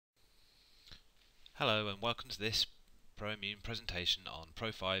Hello and welcome to this ProImmune presentation on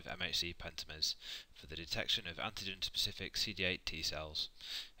Pro5 MHC Pentamers for the detection of antigen-specific CD8 T cells.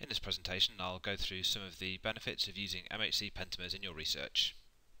 In this presentation I'll go through some of the benefits of using MHC Pentamers in your research.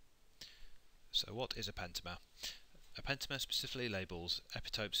 So what is a pentamer? A pentamer specifically labels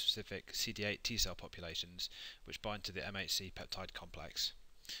epitope-specific CD8 T cell populations which bind to the MHC peptide complex.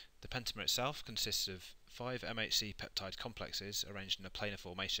 The pentamer itself consists of 5 MHC peptide complexes arranged in a planar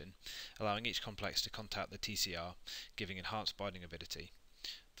formation, allowing each complex to contact the TCR, giving enhanced binding avidity.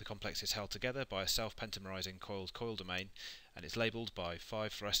 The complex is held together by a self-pentamerizing coiled coil domain and is labelled by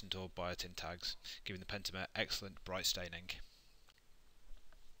 5 fluorescent or biotin tags, giving the pentamer excellent bright staining.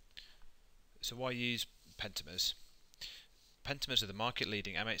 So why use pentamers? Pentamers are the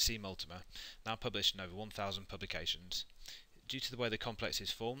market-leading MHC multimer, now published in over 1,000 publications. Due to the way the complex is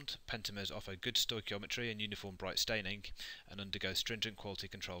formed, pentamers offer good stoichiometry and uniform bright staining and undergo stringent quality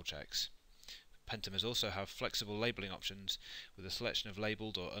control checks. Pentamers also have flexible labelling options with a selection of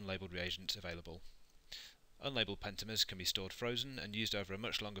labelled or unlabelled reagents available. Unlabelled pentamers can be stored frozen and used over a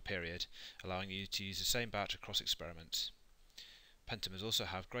much longer period, allowing you to use the same batch across experiments. Pentamers also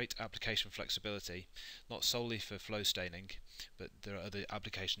have great application flexibility, not solely for flow staining, but there are other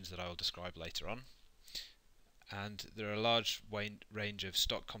applications that I will describe later on. And there are a large range of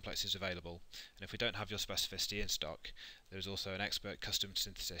stock complexes available, and if we don't have your specificity in stock, there is also an expert custom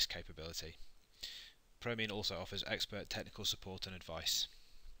synthesis capability. ProImmune also offers expert technical support and advice.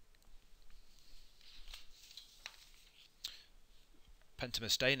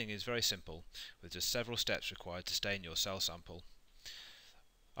 Pentamer staining is very simple, with just several steps required to stain your cell sample.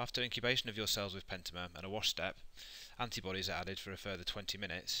 After incubation of your cells with pentamer and a wash step, antibodies are added for a further 20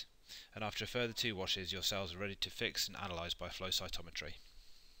 minutes, and after a further 2 washes your cells are ready to fix and analyse by flow cytometry.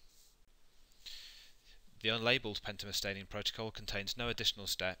 The unlabelled pentamer staining protocol contains no additional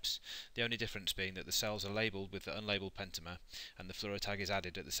steps, the only difference being that the cells are labelled with the unlabelled pentamer and the fluorotag is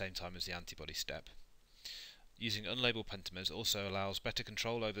added at the same time as the antibody step. Using unlabelled pentamers also allows better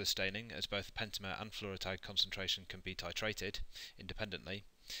control over the staining, as both pentamer and fluorotag concentration can be titrated independently,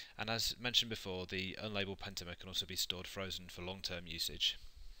 and as mentioned before, the unlabelled pentamer can also be stored frozen for long-term usage.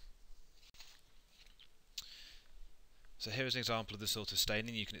 So here is an example of the sort of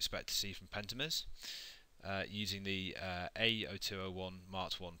staining you can expect to see from pentamers using the A0201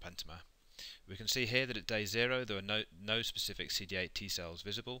 MART1 pentamer. We can see here that at day 0 there are no specific CD8 T cells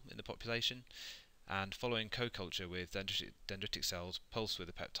visible in the population, and following co-culture with dendritic cells pulsed with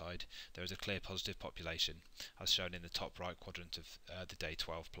the peptide, there is a clear positive population, as shown in the top right quadrant of the day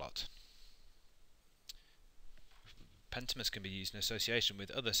 12 plot. Pentamers can be used in association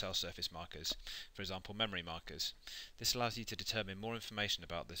with other cell surface markers, for example memory markers. This allows you to determine more information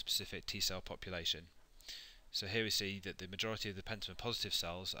about the specific T cell population. So here we see that the majority of the pentamer positive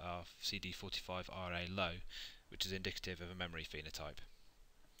cells are CD45RA low, which is indicative of a memory phenotype.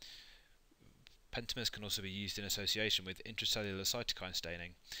 Pentamers can also be used in association with intracellular cytokine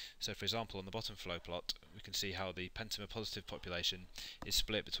staining. So for example, on the bottom flow plot we can see how the pentamer positive population is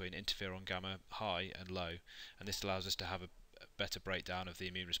split between interferon gamma high and low, and this allows us to have a better breakdown of the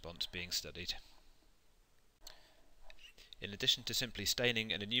immune response being studied. In addition to simply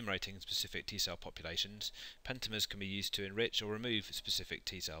staining and enumerating specific T cell populations, pentamers can be used to enrich or remove specific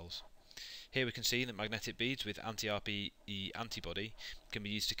T cells. Here we can see that magnetic beads with anti-RPE antibody can be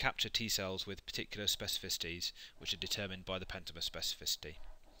used to capture T cells with particular specificities, which are determined by the pentamer specificity.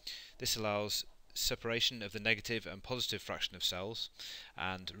 This allows separation of the negative and positive fraction of cells,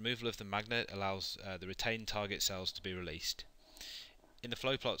 and removal of the magnet allows the retained target cells to be released. In the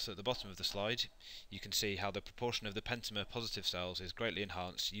flow plots at the bottom of the slide, you can see how the proportion of the pentamer positive cells is greatly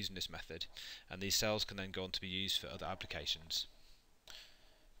enhanced using this method, and these cells can then go on to be used for other applications.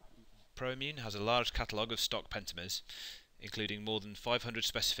 ProImmune has a large catalogue of stock pentamers, including more than 500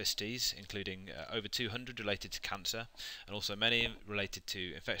 specificities, including over 200 related to cancer, and also many related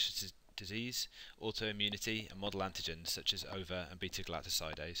to infectious disease, autoimmunity, and model antigens such as OVA and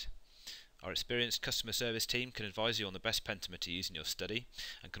beta-galactosidase. Our experienced customer service team can advise you on the best pentamer to use in your study,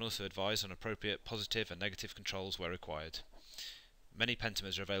 and can also advise on appropriate positive and negative controls where required. Many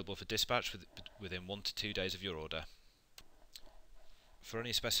pentamers are available for dispatch within 1 to 2 days of your order. For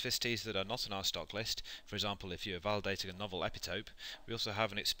any specificities that are not on our stock list, for example if you are validating a novel epitope, we also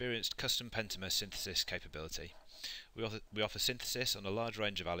have an experienced custom pentamer synthesis capability. We offer synthesis on a large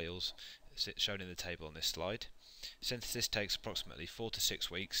range of alleles, shown in the table on this slide. Synthesis takes approximately 4 to 6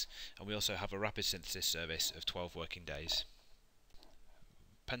 weeks, and we also have a rapid synthesis service of 12 working days.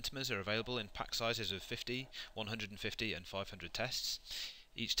 Pentamers are available in pack sizes of 50, 150 and 500 tests.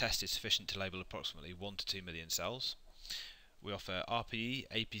 Each test is sufficient to label approximately 1 to 2 million cells. We offer RPE,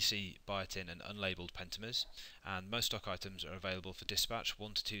 APC, biotin and unlabeled pentamers, and most stock items are available for dispatch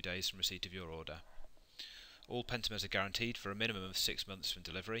 1 to 2 days from receipt of your order. All pentamers are guaranteed for a minimum of 6 months from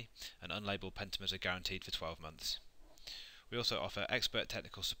delivery, and unlabeled pentamers are guaranteed for 12 months. We also offer expert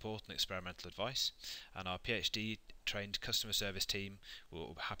technical support and experimental advice, and our PhD trained customer service team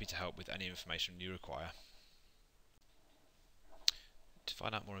will be happy to help with any information you require. To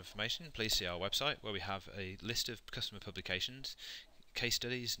find out more information, please see our website, where we have a list of customer publications, case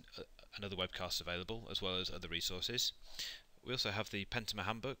studies and other webcasts available, as well as other resources. We also have the Pentamer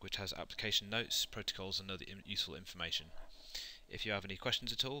Handbook, which has application notes, protocols and other useful information. If you have any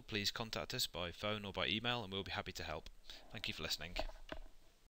questions at all, please contact us by phone or by email and we'll be happy to help. Thank you for listening.